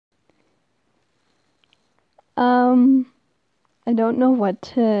Um, I don't know what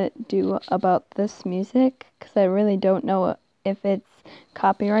to do about this music because I really don't know if it's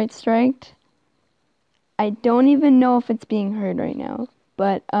copyright striked. I don't even know if it's being heard right now.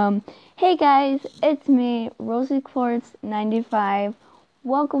 But hey guys, it's me, Rosie Quartz 95.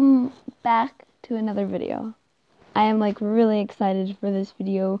 Welcome back to another video. I am like really excited for this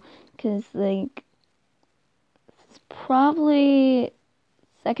video because like it's probably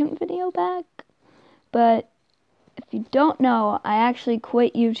second video back, but if you don't know, I actually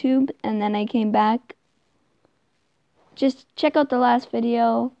quit YouTube and then I came back. Just check out the last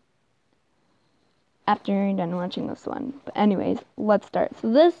video after you're done watching this one. But anyways, let's start.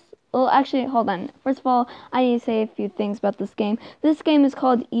 So this, well actually, hold on. First of all, I need to say a few things about this game. This game is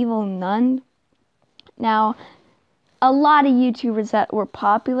called Evil Nun. Now, a lot of YouTubers that were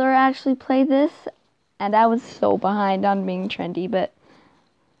popular actually play this, and I was so behind on being trendy, but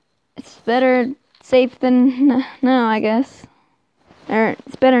it's better safe than no, I guess. Or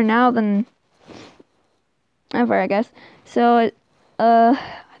it's better now than ever, I guess. So, I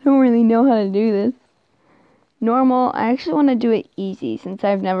don't really know how to do this. Normal, I actually want to do it easy since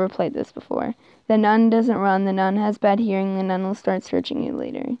I've never played this before. The nun doesn't run, the nun has bad hearing, the nun will start searching you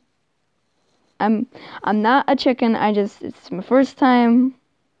later. I'm not a chicken, it's my first time.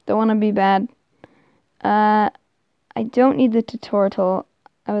 Don't want to be bad. I don't need the tutorial.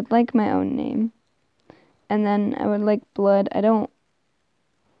 I would like my own name. And then I would like blood. I don't...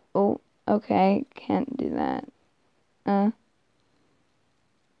 Oh, okay, can't do that.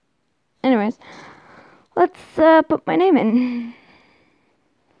 Anyways, let's put my name in.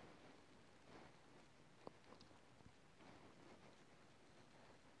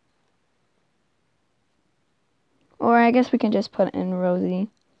 Or I guess we can just put in Rosie.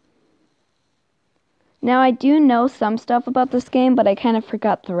 Now I do know some stuff about this game, but I kind of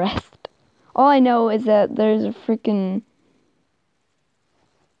forgot the rest. All I know is that there's a freaking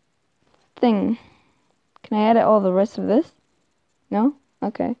thing. Can I edit all the rest of this? No?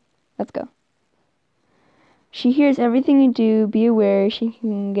 Okay. Let's go. She hears everything you do. Be aware she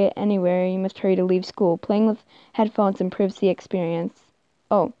can get anywhere. You must hurry to leave school. Playing with headphones improves the experience.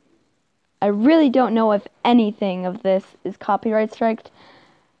 Oh. I really don't know if anything of this is copyright striked.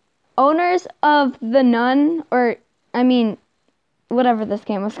 Owners of The Nun, or, I mean, whatever this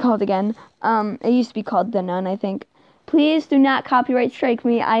game was called again. It used to be called The Nun, I think. Please do not copyright strike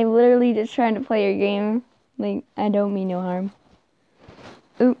me. I literally just trying to play your game. Like, I don't mean no harm.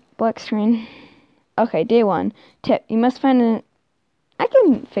 Oop, black screen. Okay, day one. Tip, you must find an... I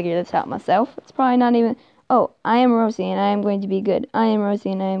can figure this out myself. It's probably not even... Oh, I am Rosie and I am going to be good. I am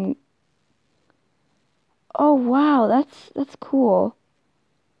Rosie and I am... Oh, wow, that's cool.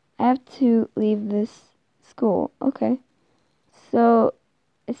 I have to leave this school. Okay. So,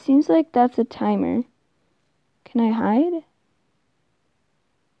 it seems like that's a timer. Can I hide?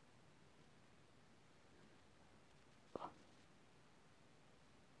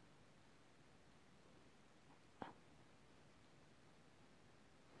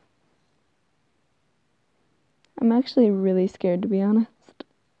 I'm actually really scared, to be honest.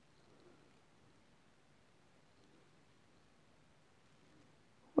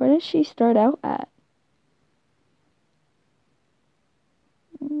 Where does she start out at?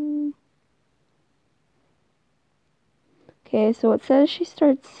 Okay, so it says she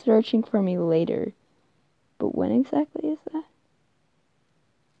starts searching for me later. But when exactly is that?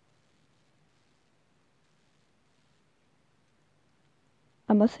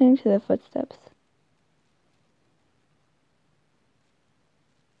 I'm listening to the footsteps.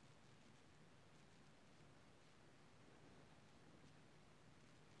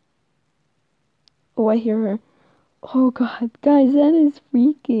 Oh, I hear her. Oh god, guys, that is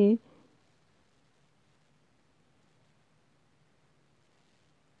freaky.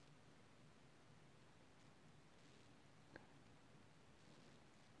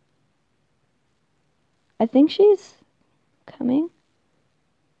 I think she's coming.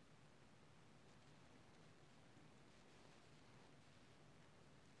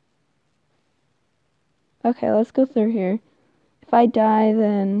 Okay, let's go through here. If I die,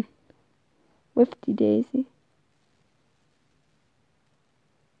 then... Whifty daisy.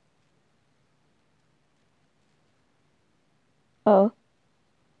 Oh.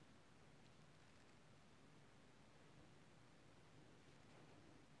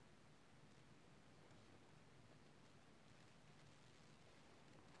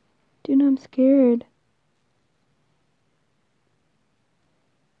 Dude, I'm scared.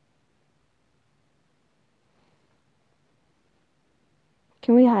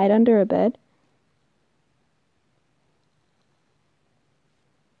 Can we hide under a bed?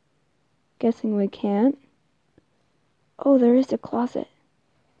 Guessing we can't. Oh, there is a closet.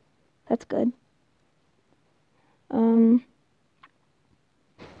 That's good.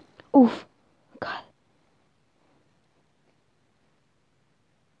 Oof. God.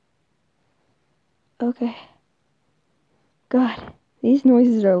 Okay. God, these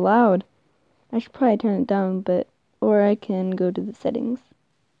noises are loud. I should probably turn it down a bit, or I can go to the settings.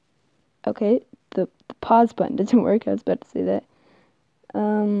 Okay, the pause button doesn't work. I was about to say that.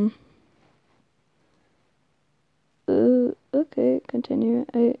 Okay, continue.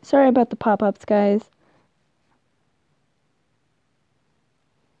 Sorry about the pop-ups, guys.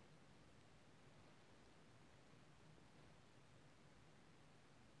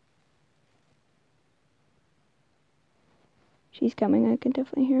 She's coming. I can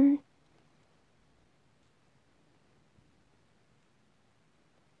definitely hear her.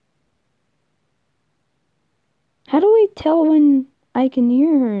 How do we tell when I can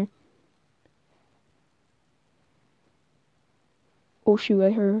hear her? Oh shoot,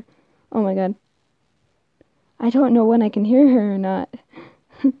 I heard her. Oh my god. I don't know when I can hear her or not.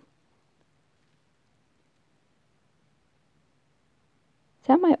 Is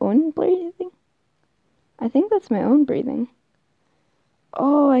that my own breathing? I think that's my own breathing.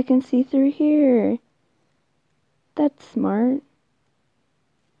 Oh, I can see through here. That's smart.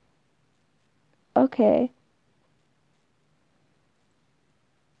 Okay.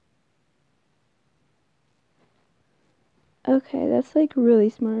 Okay, that's like really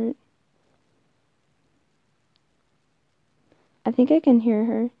smart. I think I can hear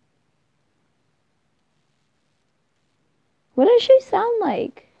her. What does she sound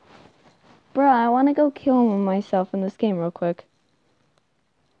like? Bruh, I want to go kill myself in this game real quick.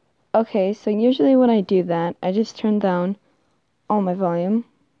 Okay, so usually when I do that, I just turn down all my volume.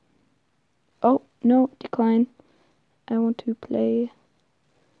 Oh, no, decline. I want to play.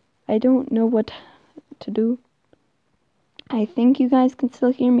 I don't know what to do. I think you guys can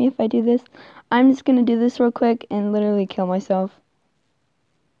still hear me if I do this. I'm just gonna do this real quick and literally kill myself.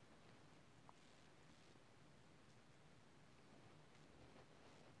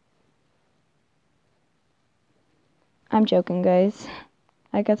 I'm joking, guys.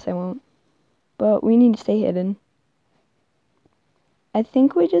 I guess I won't. But we need to stay hidden. I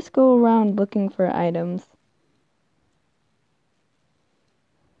think we just go around looking for items.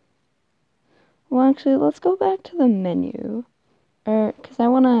 Well, actually, let's go back to the menu. Because I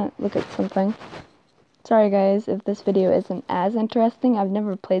want to look at something. Sorry, guys, if this video isn't as interesting. I've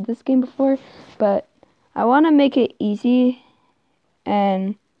never played this game before. But I want to make it easy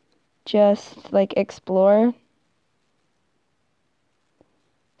and just, like, explore.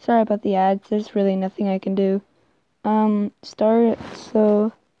 Sorry about the ads. There's really nothing I can do. Start,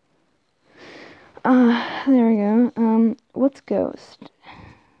 so... there we go. What's ghost?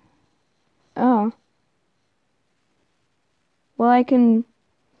 Oh. Well, I can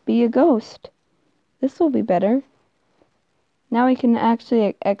be a ghost. This will be better. Now we can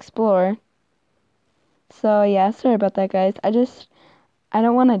actually explore. So, yeah, sorry about that, guys. I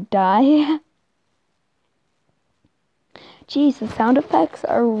don't want to die. Jeez, the sound effects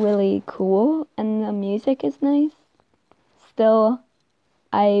are really cool, and the music is nice. Still,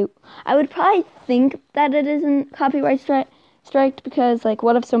 I would probably think that it isn't copyright striked because, like,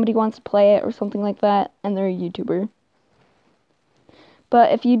 what if somebody wants to play it or something like that, and they're a YouTuber?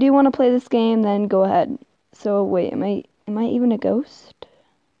 But if you do want to play this game, then go ahead. So wait, am I even a ghost?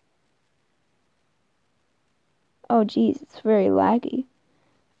 Oh geez, it's very laggy.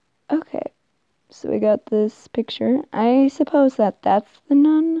 Okay, so we got this picture. I suppose that's the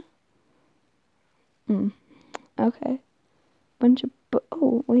nun. Okay. Bunch of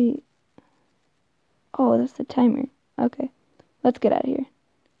oh wait. Oh, that's the timer. Okay, let's get out of here.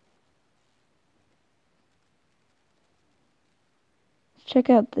 Check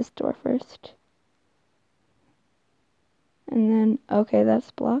out this door first. And then, okay,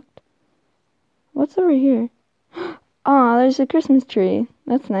 that's blocked. What's over here? Oh, there's a Christmas tree.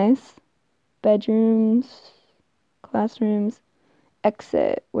 That's nice. Bedrooms, classrooms,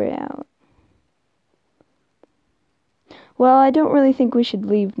 exit, we're out. Well, I don't really think we should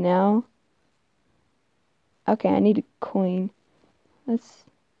leave now. Okay, I need a coin. Let's,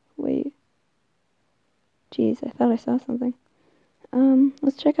 wait. Jeez, I thought I saw something.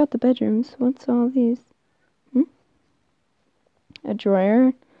 Let's check out the bedrooms. What's all these? A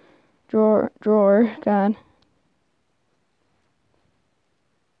drawer. Drawer, God.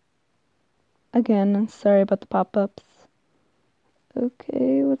 Again, I'm sorry about the pop-ups.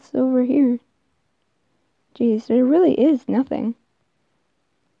 Okay, what's over here? Jeez, there really is nothing.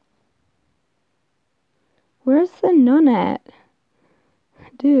 Where's the nun at?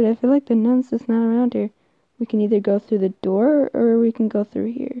 Dude, I feel like the nun's just not around here. We can either go through the door or we can go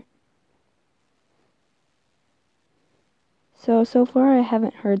through here. So far I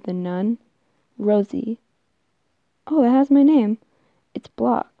haven't heard the nun. Rosie. Oh, it has my name. It's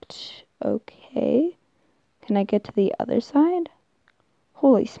blocked. Okay. Can I get to the other side?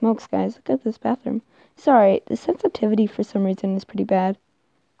 Holy smokes, guys. Look at this bathroom. Sorry, the sensitivity for some reason is pretty bad.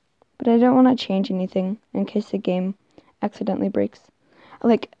 But I don't want to change anything in case the game accidentally breaks.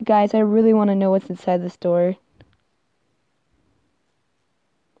 Like, guys, I really want to know what's inside this door.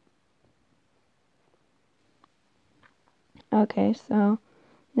 Okay, so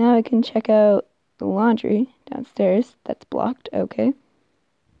now I can check out the laundry downstairs. That's blocked. Okay.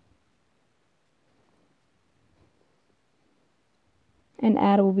 An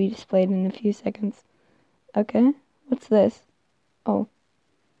ad will be displayed in a few seconds. Okay. What's this? Oh.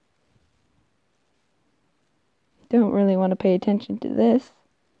 Don't really want to pay attention to this.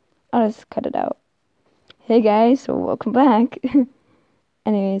 I'll just cut it out. Hey guys, so welcome back.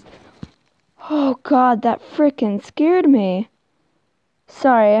 Anyways. Oh god, that frickin' scared me.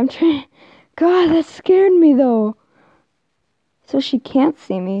 Sorry, I'm trying. God, that scared me though. So she can't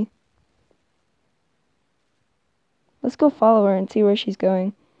see me. Let's go follow her and see where she's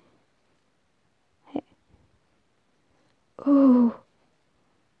going. Hey. Ooh.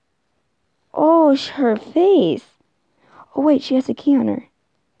 Oh, her face. Oh wait, she has a key on her.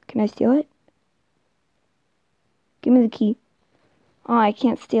 Can I steal it? Give me the key. Oh, I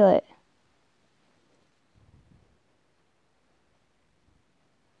can't steal it.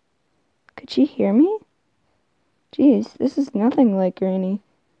 Could she hear me? Jeez, this is nothing like Granny.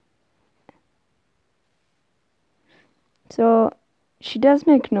 So, she does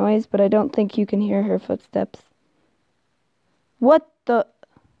make noise, but I don't think you can hear her footsteps. What the?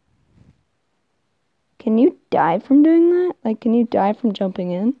 Can you die from doing that? Like, can you die from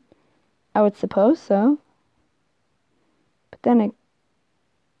jumping in? I would suppose so. But then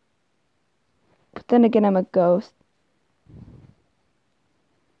again, I'm a ghost.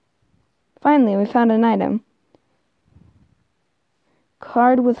 Finally, we found an item.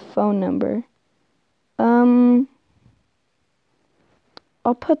 Card with phone number.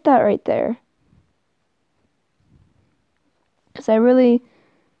 I'll put that right there. Because I really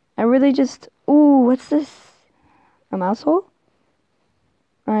just... Ooh, what's this? A mouse hole?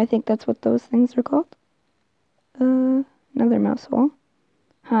 Or I think that's what those things are called. Another mouse hole.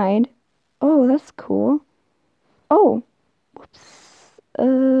 Hide. Oh, that's cool. Oh. Whoops.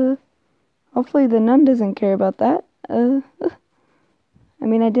 Hopefully the nun doesn't care about that. I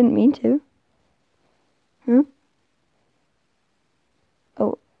mean, I didn't mean to. Huh?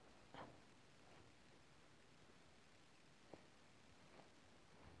 Oh.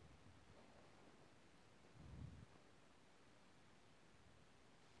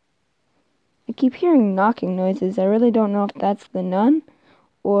 I keep hearing knocking noises. I really don't know if that's the nun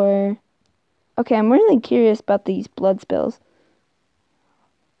or... Okay, I'm really curious about these blood spills.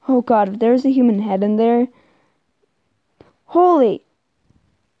 Oh god, if there's a human head in there... Holy!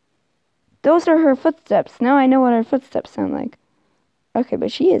 Those are her footsteps. Now I know what her footsteps sound like. Okay,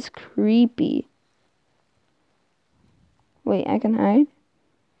 but she is creepy. Wait, I can hide?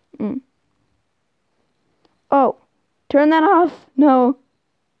 Oh, turn that off. No.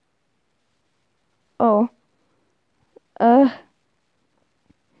 Oh. Well,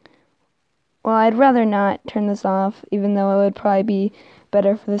 I'd rather not turn this off, even though it would probably be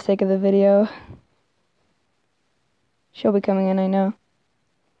better for the sake of the video. She'll be coming in, I know.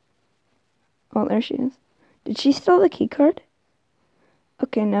 Oh, there she is. Did she steal the key card?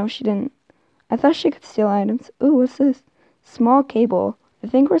 Okay, no, she didn't. I thought she could steal items. Ooh, what's this? Small cable. I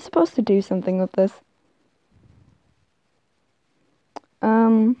think we're supposed to do something with this.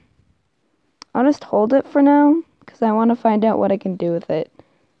 I'll just hold it for now, because I want to find out what I can do with it.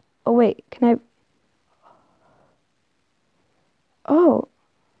 Oh, wait, can I... Oh,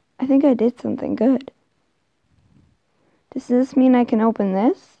 I think I did something good. Does this mean I can open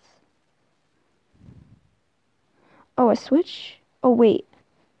this? Oh, a switch? Oh, wait.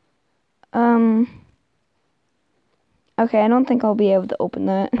 Okay, I don't think I'll be able to open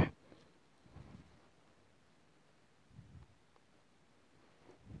that.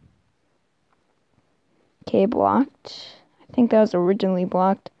 Okay, blocked. I think that was originally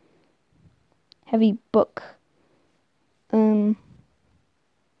blocked. Heavy book.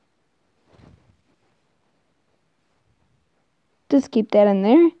 Just keep that in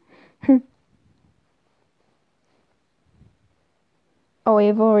there. Oh,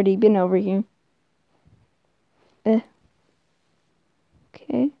 I've already been over here.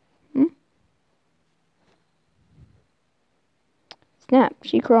 Okay. Snap,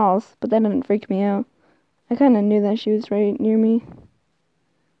 she crawls, but that didn't freak me out. I kind of knew that she was right near me.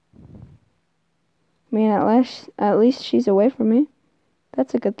 I mean, at least she's away from me.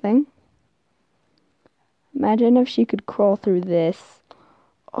 That's a good thing. Imagine if she could crawl through this.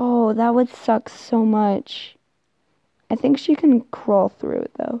 Oh, that would suck so much. I think she can crawl through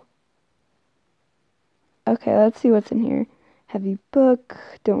it, though. Okay, let's see what's in here. Heavy book.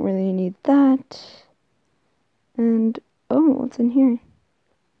 Don't really need that. And, oh, what's in here?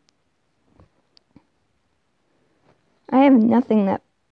 I have nothing that